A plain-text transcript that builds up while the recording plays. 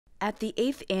At the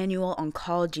 8th Annual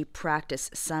Oncology Practice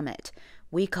Summit,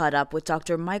 we caught up with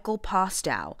Dr. Michael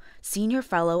Postow, Senior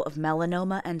Fellow of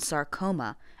Melanoma and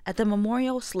Sarcoma at the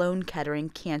Memorial Sloan-Kettering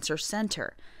Cancer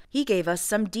Center. He gave us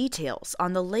some details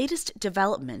on the latest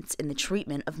developments in the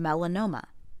treatment of melanoma.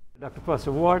 Dr.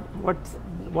 Postow,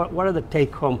 what are the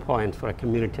take-home points for a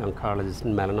community oncologist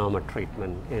in melanoma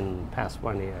treatment in past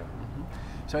 1 year?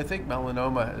 So I think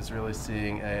melanoma is really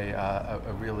seeing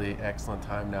a really excellent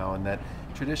time now, in that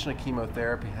traditional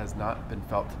chemotherapy has not been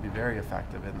felt to be very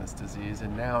effective in this disease,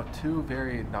 and now two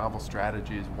very novel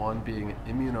strategies, one being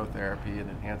immunotherapy and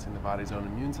enhancing the body's own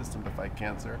immune system to fight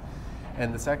cancer,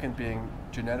 and the second being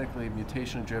genetically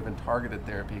mutation-driven targeted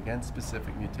therapy against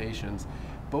specific mutations.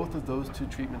 Both of those two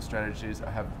treatment strategies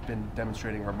have been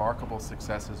demonstrating remarkable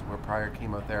successes where prior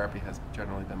chemotherapy has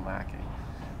generally been lacking.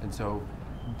 And so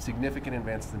significant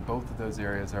advances in both of those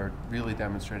areas are really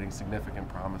demonstrating significant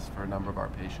promise for a number of our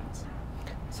patients.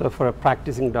 So for a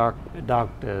practicing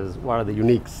doctors, what are the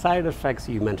unique side effects?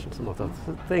 You mentioned some of those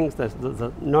things that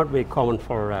are not very common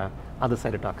for other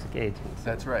cytotoxic agents.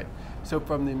 That's right. So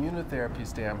from the immunotherapy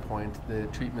standpoint, the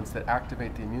treatments that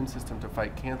activate the immune system to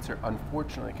fight cancer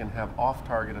unfortunately can have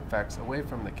off-target effects away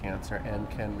from the cancer and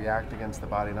can react against the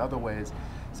body in other ways.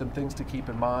 Some things to keep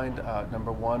in mind,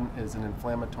 number one is an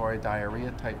inflammatory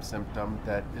diarrhea type symptom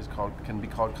that can be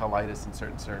called colitis in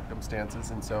certain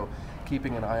circumstances, and so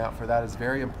keeping an eye out for that is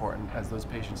very important, as those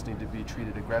patients need to be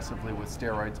treated aggressively with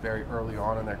steroids very early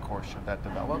on in their course should that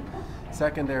develop.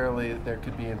 Secondarily, there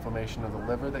could be inflammation of the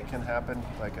liver that can happen,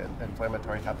 like an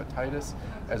inflammatory hepatitis,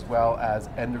 as well as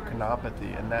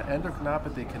endocrinopathy, and that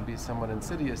endocrinopathy can be somewhat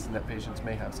insidious in that patients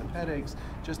may have some headaches,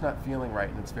 just not feeling right,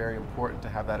 and it's very important to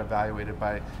have that evaluated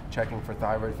by checking for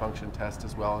thyroid function tests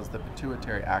as well as the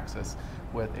pituitary axis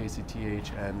with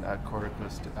ACTH and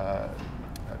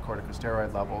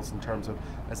corticosteroid levels in terms of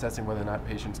assessing whether or not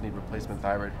patients need replacement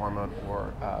thyroid hormone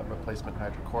or replacement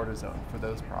hydrocortisone for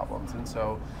those problems. And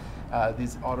so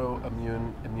these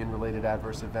autoimmune, immune-related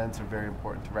adverse events are very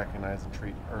important to recognize and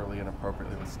treat early and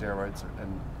appropriately with steroids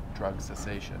and drug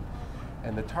cessation.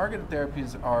 And the targeted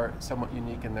therapies are somewhat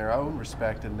unique in their own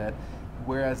respect, in that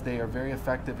whereas they are very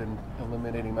effective in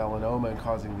eliminating melanoma and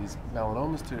causing these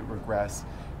melanomas to regress,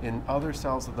 in other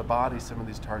cells of the body, some of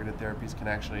these targeted therapies can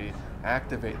actually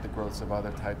activate the growths of other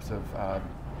types of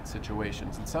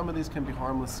situations. And some of these can be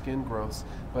harmless skin growths,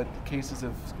 but cases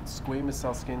of squamous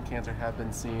cell skin cancer have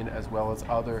been seen, as well as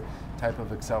other type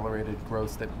of accelerated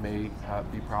growths that may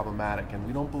be problematic. And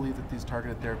we don't believe that these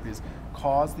targeted therapies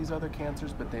cause these other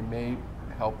cancers, but they may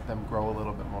help them grow a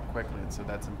little bit more quickly, and so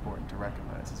that's important to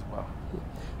recognize as well.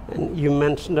 And you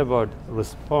mentioned about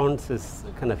response is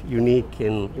kind of unique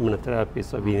in immunotherapy,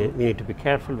 so we need to be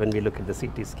careful when we look at the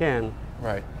CT scan.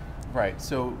 Right. Right,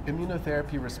 so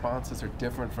immunotherapy responses are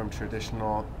different from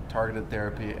traditional targeted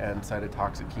therapy and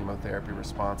cytotoxic chemotherapy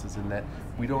responses, in that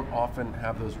we don't often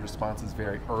have those responses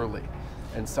very early.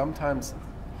 And sometimes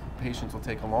patients will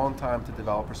take a long time to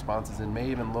develop responses and may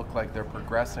even look like they're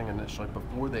progressing initially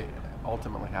before they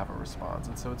ultimately have a response.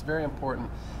 And so it's very important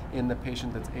in the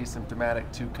patient that's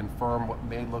asymptomatic to confirm what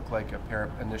may look like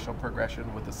apparent initial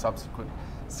progression with a subsequent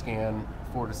scan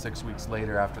 4 to 6 weeks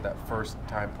later after that first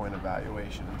time point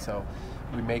evaluation. And so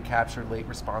we may capture late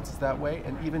responses that way,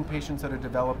 and even patients that are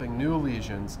developing new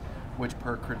lesions, which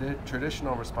per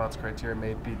traditional response criteria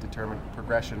may be determined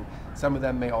progression, some of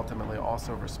them may ultimately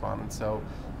also respond. And so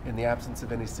in the absence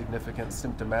of any significant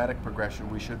symptomatic progression,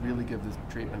 we should really give the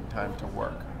treatment time to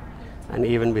work. And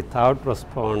even without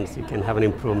response, you can have an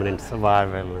improvement in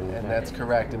survival. And that's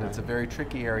correct, and it's a very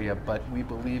tricky area, but we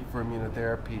believe for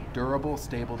immunotherapy, durable,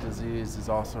 stable disease is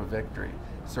also a victory.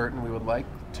 Certainly we would like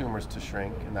tumors to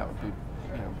shrink, and that would be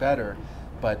better,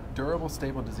 but durable,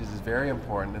 stable disease is very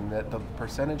important, and that the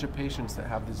percentage of patients that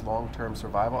have these long-term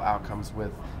survival outcomes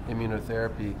with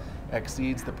immunotherapy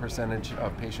exceeds the percentage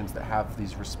of patients that have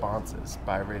these responses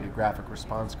by radiographic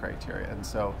response criteria. And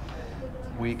so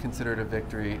we consider it a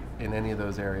victory in any of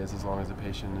those areas as long as the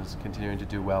patient is continuing to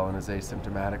do well and is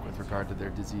asymptomatic with regard to their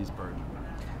disease burden.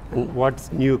 And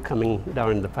what's new coming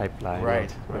down the pipeline?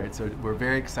 Right. So we're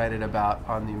very excited about,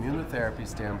 on the immunotherapy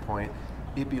standpoint,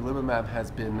 ipilimumab has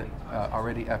been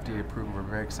already FDA approved. We're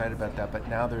very excited about that, but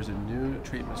now there's a new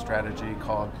treatment strategy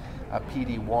called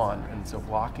PD-1, and so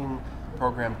blocking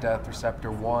programmed death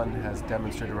receptor 1 has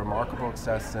demonstrated remarkable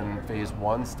success in phase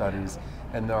 1 studies,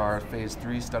 and there are phase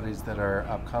 3 studies that are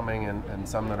upcoming and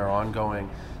some that are ongoing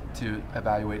to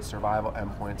evaluate survival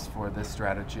endpoints for this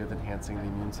strategy of enhancing the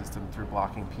immune system through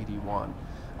blocking PD-1.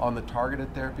 On the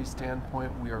targeted therapy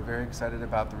standpoint, we are very excited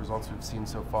about the results we've seen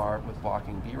so far with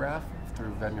blocking BRAF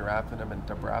through vemurafenib and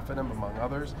dabrafenib, among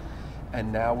others.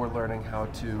 and now we're learning how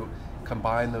to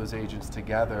combine those agents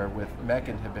together with MEK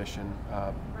inhibition,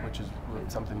 which is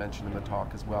something mentioned in the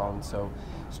talk as well. And so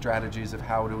strategies of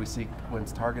how do we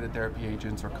sequence targeted therapy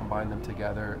agents or combine them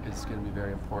together is going to be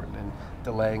very important in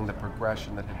delaying the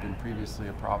progression that had been previously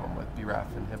a problem with BRAF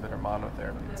inhibitor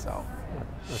monotherapy itself.